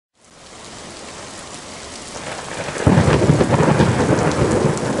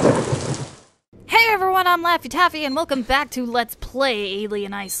I'm Laffy Taffy, and welcome back to Let's Play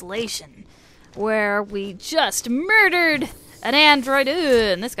Alien Isolation, where we just murdered an android.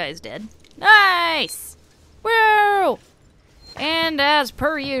 And this guy's dead. Nice! Woo! And as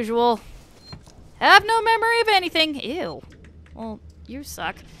per usual, have no memory of anything. Ew. Well, you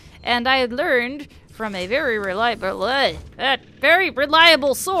suck. And I learned from a very reliable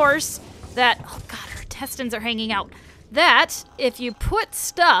source that, oh god, her intestines are hanging out, that if you put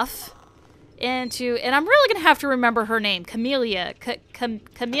stuff into, and I'm really gonna have to remember her name, Camilla? I think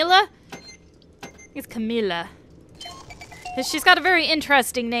it's Camilla. She's got a very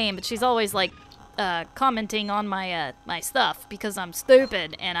interesting name, but she's always like commenting on my my stuff because I'm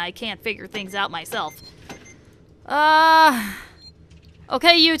stupid and I can't figure things out myself. Okay,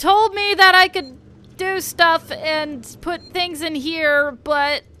 you told me that I could do stuff and put things in here,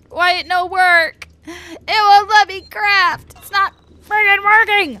 but why it no work? It won't let me craft. It's not friggin'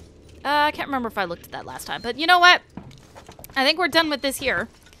 working. I can't remember if I looked at that last time, but you know what? I think we're done with this here.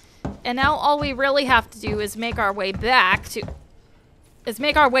 And now all we really have to do is make our way back to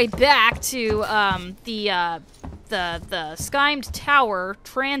the Skimed Tower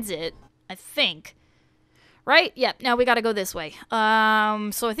Transit, I think. Right? Yep, now we gotta go this way. So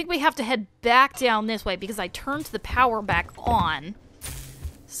I think we have to head back down this way because I turned the power back on.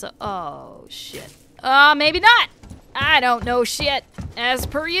 So, oh, shit. Maybe not. I don't know shit, as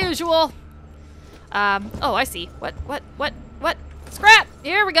per usual. Oh, I see. What? Scrap!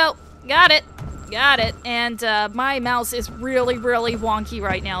 Here we go. Got it. And, my mouse is really, really wonky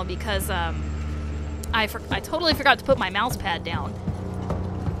right now because, I totally forgot to put my mouse pad down.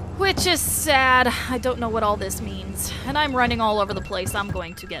 Which is sad. I don't know what all this means. And I'm running all over the place. I'm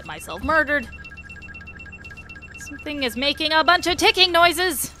going to get myself murdered. Something is making a bunch of ticking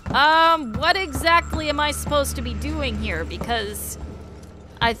noises. What exactly am I supposed to be doing here? Because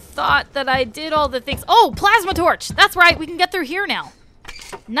I thought that I did all the things. Oh, plasma torch! That's right, we can get through here now.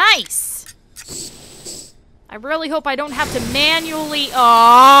 Nice! I really hope I don't have to manually...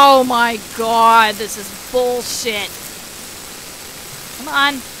 Oh my god, this is bullshit. Come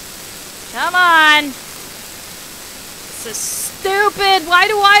on. Come on. This is stupid. Why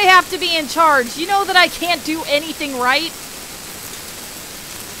do I have to be in charge? You know that I can't do anything right.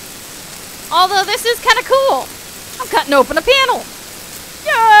 Although this is kind of cool. I'm cutting open a panel.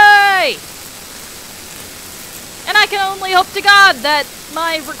 Yay! And I can only hope to God that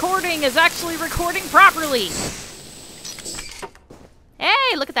my recording is actually recording properly.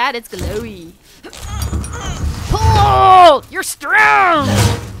 Hey, look at that. It's glowy. Pull! You're strong!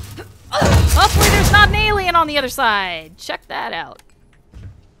 Hopefully there's not an alien on the other side. Check that out.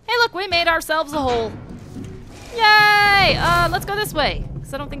 Hey, look, we made ourselves a hole. Yay! Let's go this way,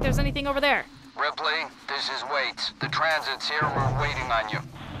 because I don't think there's anything over there. Ripley, this is Waits. The transit's here. We're waiting on you.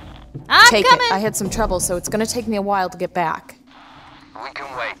 I'm Take coming. it. I had some trouble, so it's gonna take me a while to get back. We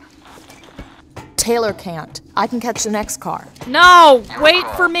can wait. Taylor can't. I can catch the next car. No! Wait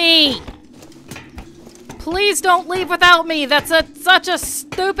for me! Please don't leave without me. That's such a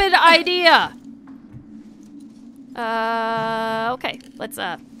stupid idea. Okay. Let's,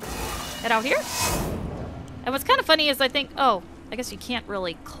 head out here. And what's kind of funny is I think... Oh, I guess you can't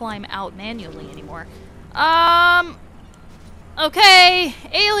really climb out manually anymore. Okay.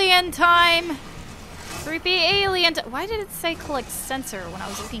 Alien time. Creepy alien Why did it say collect sensor when I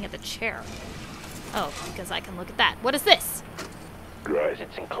was looking at the chair? Oh, because I can look at that. What is this? Guys,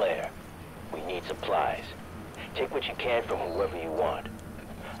 it's Sinclair. We need supplies. Take what you can from whoever you want.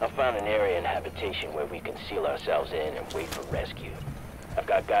 I found an area in habitation where we can seal ourselves in and wait for rescue. I've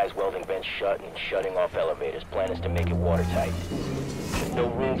got guys welding vents shut and shutting off elevators. Plan is to make it watertight. There's no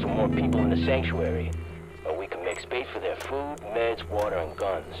room for more people in the sanctuary, but we can make space for their food, meds, water, and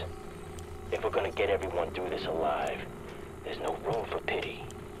guns. If we're gonna get everyone through this alive, there's no room for pity.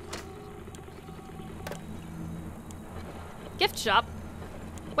 Gift shop?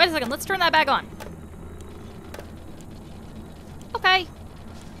 Wait a second, let's turn that back on. Okay.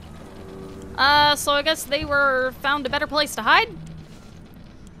 So I guess they found a better place to hide?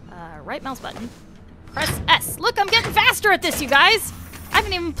 Right mouse button. Press S. Look, I'm getting faster at this, you guys! I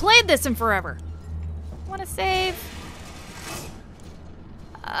haven't even played this in forever. Wanna save?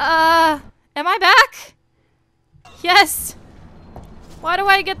 Am I back? Yes. Why do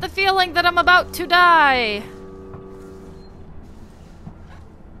I get the feeling that I'm about to die?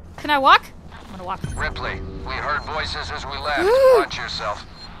 Can I walk? I'm gonna walk. Ripley, we heard voices as we left. Watch yourself.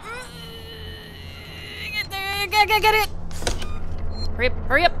 Get it!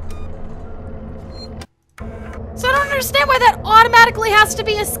 Hurry up. So I don't understand why that automatically has to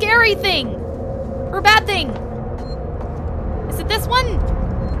be a scary thing. Or a bad thing. Is it this one?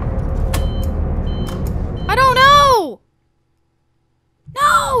 I don't know!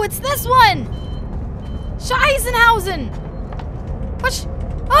 No, it's this one! Scheisenhausen! What?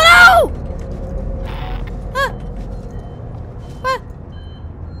 Oh no! What?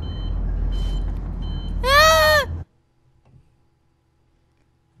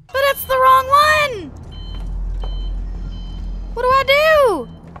 But it's the wrong one! What do I do?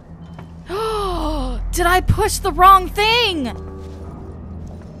 Did I push the wrong thing?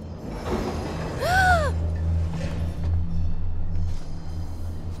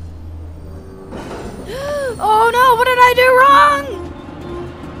 Oh no, what did I do wrong?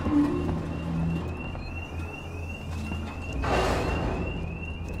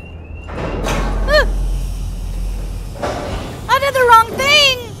 I did the wrong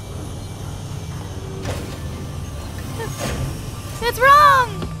thing! It's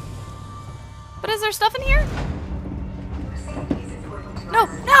wrong! But is there stuff in here? No,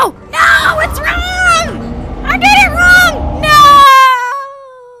 no, no! It's wrong! I did it wrong! No!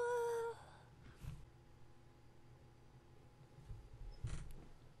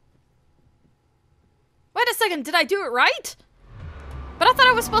 Wait a second, did I do it right? But I thought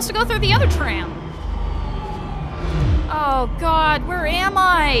I was supposed to go through the other tram. Oh god, where am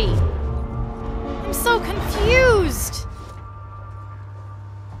I? I'm so confused.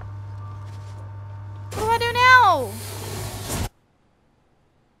 What do I do now?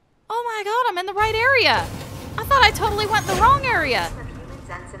 Oh my god, I'm in the right area. I thought I totally went the wrong area. Humans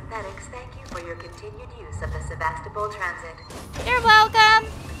and synthetics, thank you for your continued use of the Sebastopol Transit. You're welcome.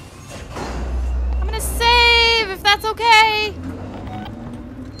 I'm gonna save if that's okay.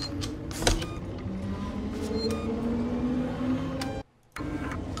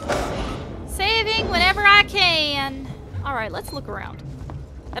 Saving whenever I can. Alright, let's look around.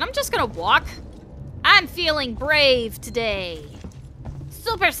 And I'm just gonna walk. I'm feeling brave today.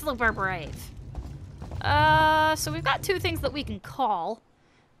 Super, super brave. So we've got two things that we can call.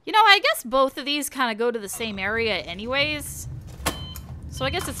 You know, I guess both of these kind of go to the same area anyways. So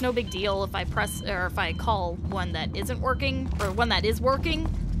I guess it's no big deal if I press, or if I call one that isn't working, or one that is working,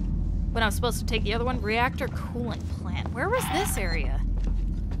 when I'm supposed to take the other one. Reactor coolant plant. Where was this area?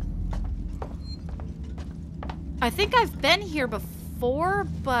 I think I've been here before,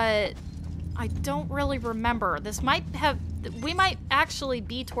 but I don't really remember. This might have, we might actually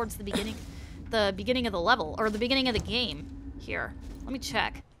be towards the beginning of the level, or the beginning of the game here. Let me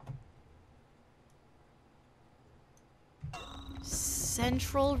check.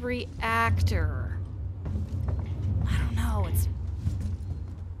 Central reactor. I don't know, it's...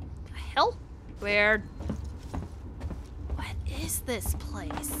 The hell? Where? What is this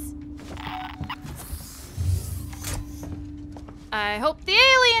place? I hope the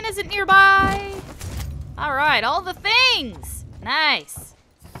alien isn't nearby. Alright, all the things. Nice.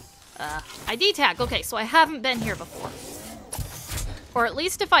 ID tag. Okay, so I haven't been here before. Or at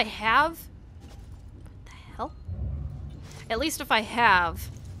least if I have... What the hell? At least if I have...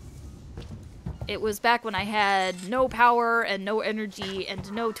 It was back when I had no power and no energy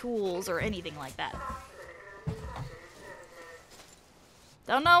and no tools or anything like that.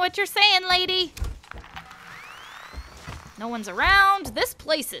 Don't know what you're saying, lady. No one's around. This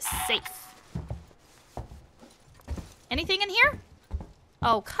place is safe. Anything in here?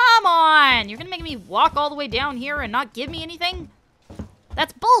 Oh, come on! You're gonna make me walk all the way down here and not give me anything?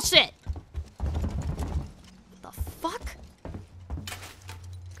 That's bullshit! What the fuck?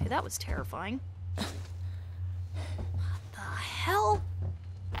 Okay, that was terrifying. What the hell?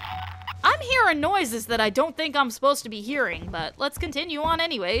 I'm hearing noises that I don't think I'm supposed to be hearing, but let's continue on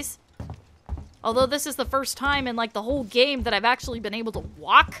anyways. Although this is the first time in like the whole game that I've actually been able to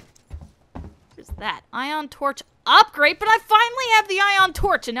walk. What is that? Ion torch upgrade, but I finally have the ion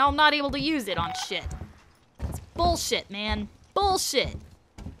torch and now I'm not able to use it on shit. It's bullshit, man. Bullshit.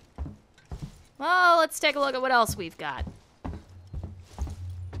 Well, let's take a look at what else we've got.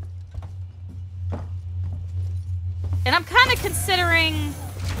 And I'm kind of considering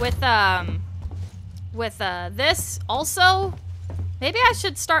with this also, maybe I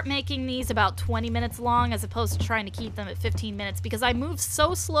should start making these about 20 minutes long as opposed to trying to keep them at 15 minutes because I move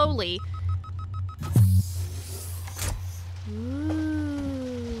so slowly.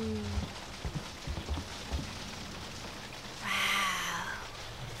 Ooh. Wow.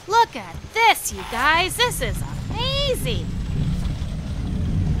 Look at this, you guys. This is amazing.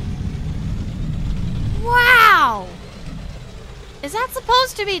 Wow. Is that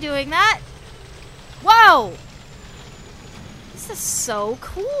supposed to be doing that? Whoa. This is so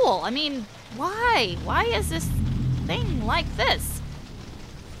cool. I mean, why? Why is this thing like this?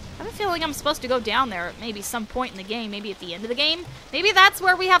 I have a feeling I'm supposed to go down there at maybe some point in the game, maybe at the end of the game. Maybe that's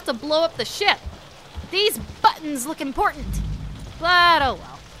where we have to blow up the ship. these buttons look important. But, oh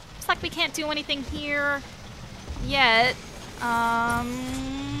well. Looks like we can't do anything here yet.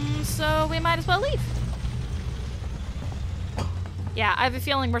 So we might as well leave. Yeah, I have a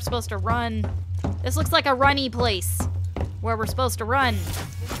feeling we're supposed to run. This looks like a runny place where we're supposed to run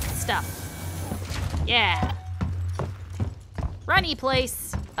stuff. Yeah. Runny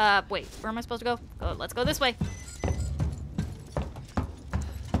place. Wait, where am I supposed to go? Let's go this way.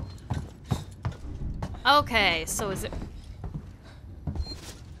 Okay, so is it...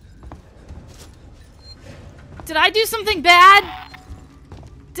 Did I do something bad?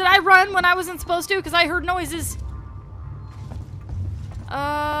 Did I run when I wasn't supposed to? Because I heard noises.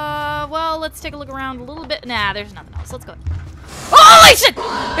 Well, let's take a look around a little bit. Nah, there's nothing else. Let's go. Holy shit!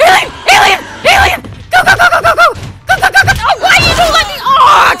 Alien! Alien! Alien! Go, go, go, go, go, go! Go, go, go, go! Oh, why you don't let me...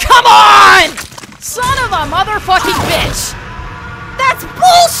 Oh, come on! Son of a motherfucking bitch! That's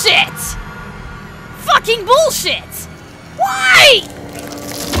bullshit! Fucking bullshit! Why?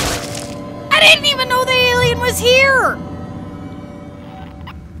 I didn't even know the alien was here!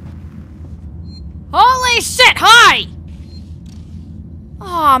 Holy shit, hi!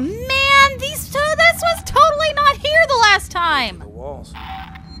 Aw, man, this was totally not here the last time! The walls.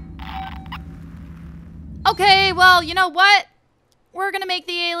 Okay, well, you know what? We're gonna make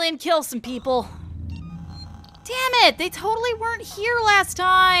the alien kill some people. Damn it, they totally weren't here last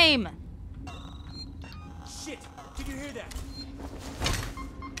time! Shit! Did you hear that?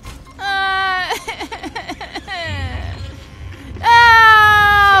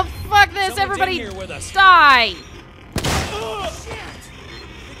 Oh, fuck this! Someone's Everybody, in here with us. die!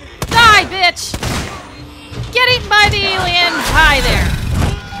 Die, bitch! Get eaten by the alien! Hi there,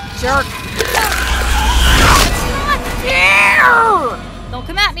 jerk! It's not here! Don't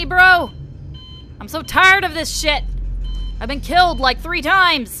come at me, bro! I'm so tired of this shit. I've been killed like 3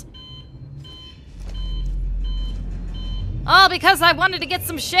 times. All because I wanted to get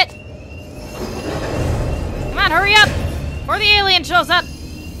some shit. Come on, hurry up! Before the alien shows up.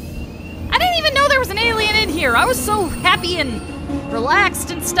 I didn't even know there was an alien in here. I was so happy and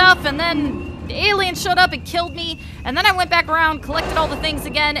relaxed and stuff, and then the alien showed up and killed me, and then I went back around, collected all the things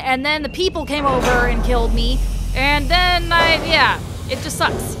again, and then the people came over and killed me, and then yeah, it just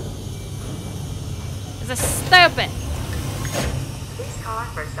sucks. It's stupid. Please call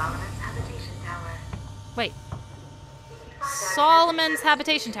for Solomon's Habitation Tower. Wait. Solomon's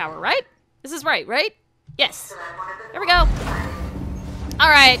Habitation Tower, right? This is right? Yes. There we go.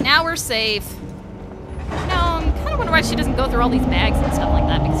 Alright, now we're safe. Now, I'm kind of wondering why she doesn't go through all these bags and stuff like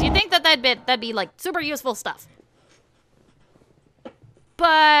that, because you'd think that that'd be like super useful stuff.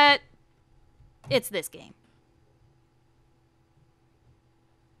 But it's this game.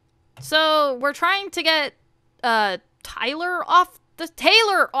 So we're trying to get Taylor off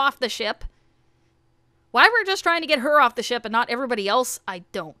the ship. Why we're just trying to get her off the ship and not everybody else, I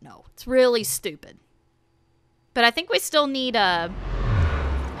don't know. It's really stupid. But I think we still need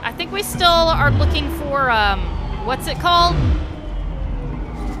I think we still are looking for what's it called?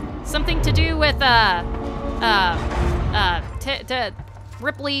 Something to do with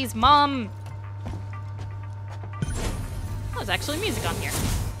Ripley's mom. Oh, there's actually music on here.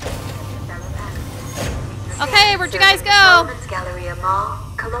 Okay, where'd you guys go? Solomon's Galleria Mall,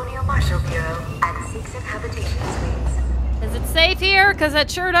 Colonial Marshal Bureau, and Seegson Habitation Suites. Is it safe here? Because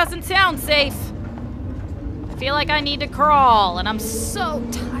it sure doesn't sound safe. I feel like I need to crawl, and I'm so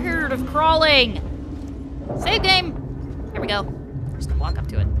tired of crawling. Save game. Here we go. I'm just gonna walk up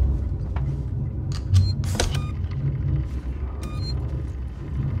to it.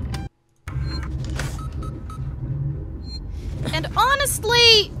 And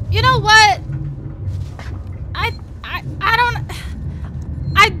honestly, you know what?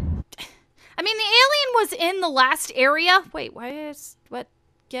 I mean, the alien was in the last area. Wait,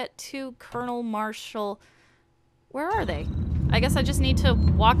 get to Colonel Marshall. Where are they? I guess I just need to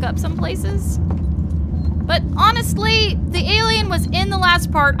walk up some places. But honestly, the alien was in the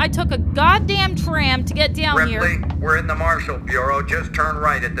last part. I took a goddamn tram to get down here. Ripley, we're in the Marshal Bureau. Just turn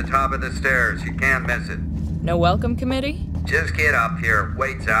right at the top of the stairs. You can't miss it. No welcome committee? Just get up here.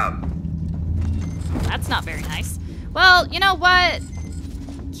 Wait's out. That's not very nice. Well, you know what?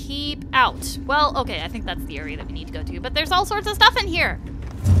 Keep out. Well, okay, I think that's the area that we need to go to. But there's all sorts of stuff in here.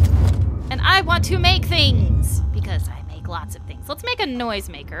 And I want to make things. Because I make lots of things. Let's make a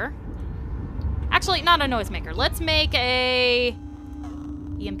noisemaker. Actually, not a noisemaker. Let's make a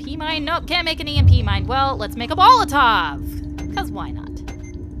EMP mine. Nope, can't make an EMP mine. Well, let's make a Molotov. Because why not?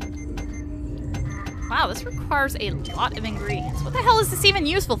 Wow, this requires a lot of ingredients. What the hell is this even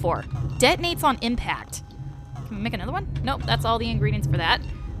useful for? Detonates on impact. Can we make another one? Nope, that's all the ingredients for that.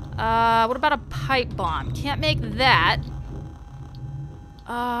 What about a pipe bomb? Can't make that.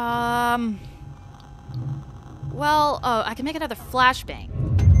 Well, oh, I can make another flashbang.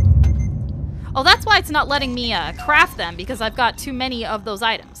 Oh, that's why it's not letting me craft them, because I've got too many of those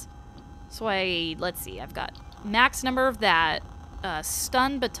items. So let's see, I've got max number of that,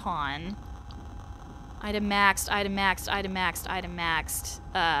 stun baton, item maxed, item maxed, item maxed, item maxed.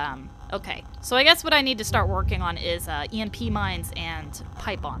 Okay, so I guess what I need to start working on is EMP mines and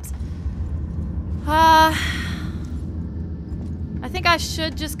pipe bombs. I think I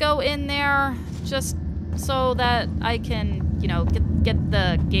should just go in there just so that I can, you know, get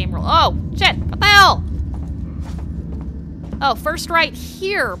the game roll. Oh, shit, what the hell? Oh, first right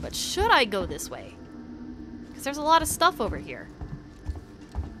here, but should I go this way? Because there's a lot of stuff over here.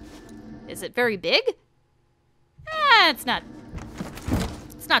 Is it very big? It's not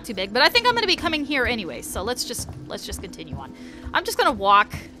too big, but I think I'm going to be coming here anyway, so let's just continue on. I'm just going to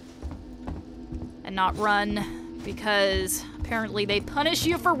walk and not run, because apparently they punish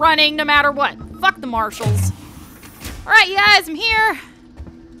you for running no matter what. Fuck the marshals. All right, you guys, I'm here.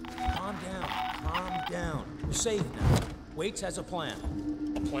 Calm down. We're safe now. Waits has a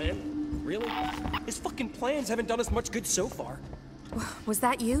plan. A plan? Really? His fucking plans haven't done us much good so far. Was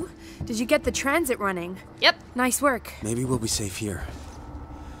that you? Did you get the transit running? Yep. Nice work. Maybe we'll be safe here.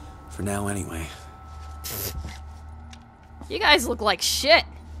 For now, anyway. You guys look like shit.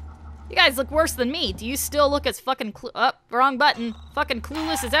 You guys look worse than me. Do you still look as fucking wrong button. Fucking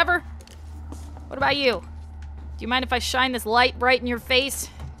clueless as ever? What about you? Do you mind if I shine this light right in your face?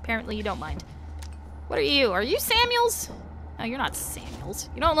 Apparently you don't mind. What are you? Are you Samuels? No, you're not Samuels.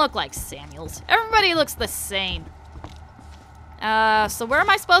 You don't look like Samuels. Everybody looks the same. So where am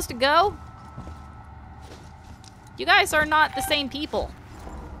I supposed to go? You guys are not the same people.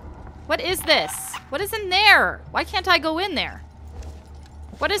 What is this? What is in there? Why can't I go in there?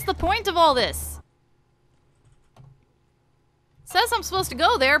 What is the point of all this? It says I'm supposed to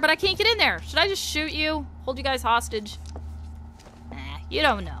go there, but I can't get in there. Should I just shoot you? Hold you guys hostage? Nah, you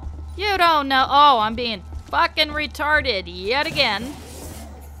don't know. You don't know. Oh, I'm being fucking retarded yet again.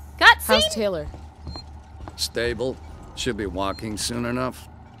 Cutscene? How's Taylor? Stable. Should be walking soon enough.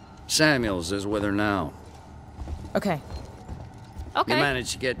 Samuels is with her now. Okay. Okay. You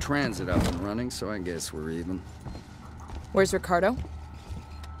managed to get transit up and running, so I guess we're even. Where's Ricardo?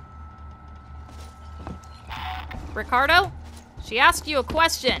 Ricardo? She asked you a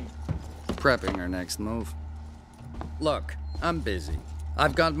question. Prepping her next move. Look, I'm busy.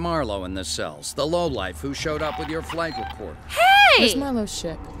 I've got Marlowe in the cells, the lowlife who showed up with your flight recorder. Hey! Where's Marlowe's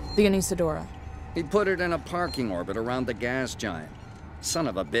ship? The Anisadora. He put it in a parking orbit around the gas giant. Son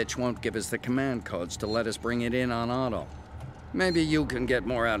of a bitch won't give us the command codes to let us bring it in on auto. Maybe you can get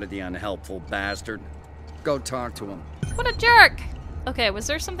more out of the unhelpful bastard. Go talk to him. What a jerk! Okay, was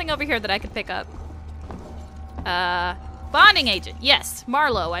there something over here that I could pick up? Bonding agent. Yes,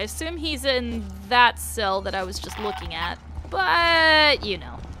 Marlowe. I assume he's in that cell that I was just looking at. But, you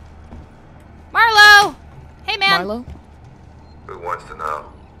know. Marlowe! Hey, man. Marlowe? Who wants to know?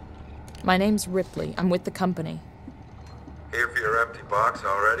 My name's Ripley. I'm with the company. Here for your empty box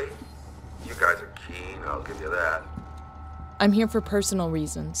already? You guys are keen, I'll give you that. I'm here for personal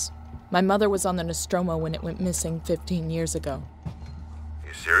reasons. My mother was on the Nostromo when it went missing 15 years ago.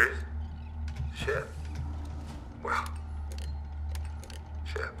 You serious? Shit. Well,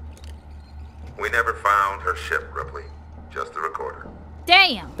 shit. We never found her ship, Ripley. Just the recorder.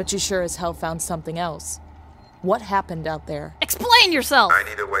 Damn! But you sure as hell found something else. What happened out there? Explain yourself! I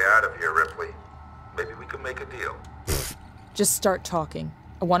need a way out of here, Ripley. Maybe we can make a deal. Just start talking.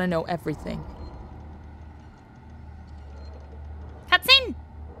 I want to know everything. Cutscene!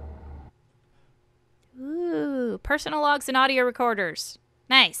 Ooh, personal logs and audio recorders.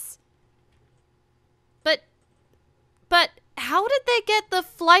 Nice. But how did they get the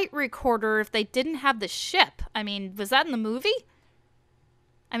flight recorder if they didn't have the ship? I mean, was that in the movie?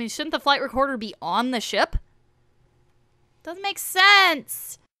 I mean, shouldn't the flight recorder be on the ship? Doesn't make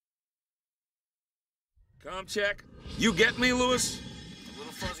sense. Com check. You get me, Lewis? A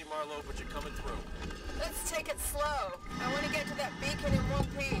little fuzzy, Marlowe, but you're coming through. Let's take it slow. I want to get to that beacon in one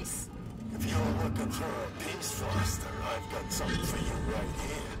piece. If you're looking for a peace foster, I've got something for you right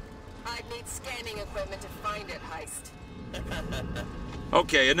here. I'd need scanning equipment to find it, Heist.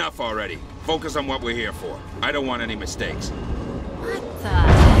 Okay, enough already. Focus on what we're here for. I don't want any mistakes. What the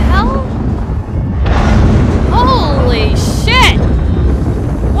hell? Holy shit!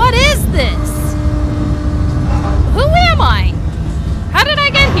 What is this? Who am I? How did I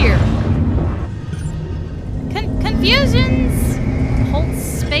get here? Confusions? Hold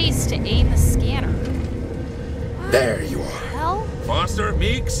space to aim the scanner. There you are. Hell? Foster,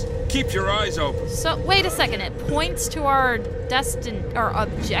 Meeks, keep your eyes open. So, wait a second. It points to our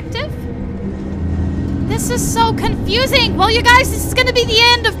objective? This is so confusing. Well, you guys, this is going to be the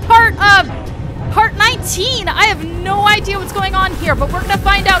end of part 19. I have no idea what's going on here, but we're going to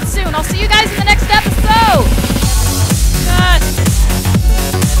find out soon. I'll see you guys in the next episode. God.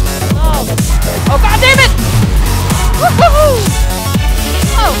 Oh, God damn it! Woo-hoo-hoo!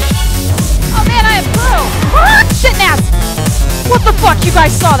 Oh, man, I am through. Shit ass! What the fuck? You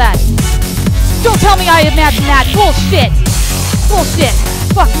guys saw that? Don't tell me I imagined that. Bullshit. Bullshit.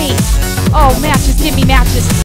 Fuck me. Oh, matches. Give me matches.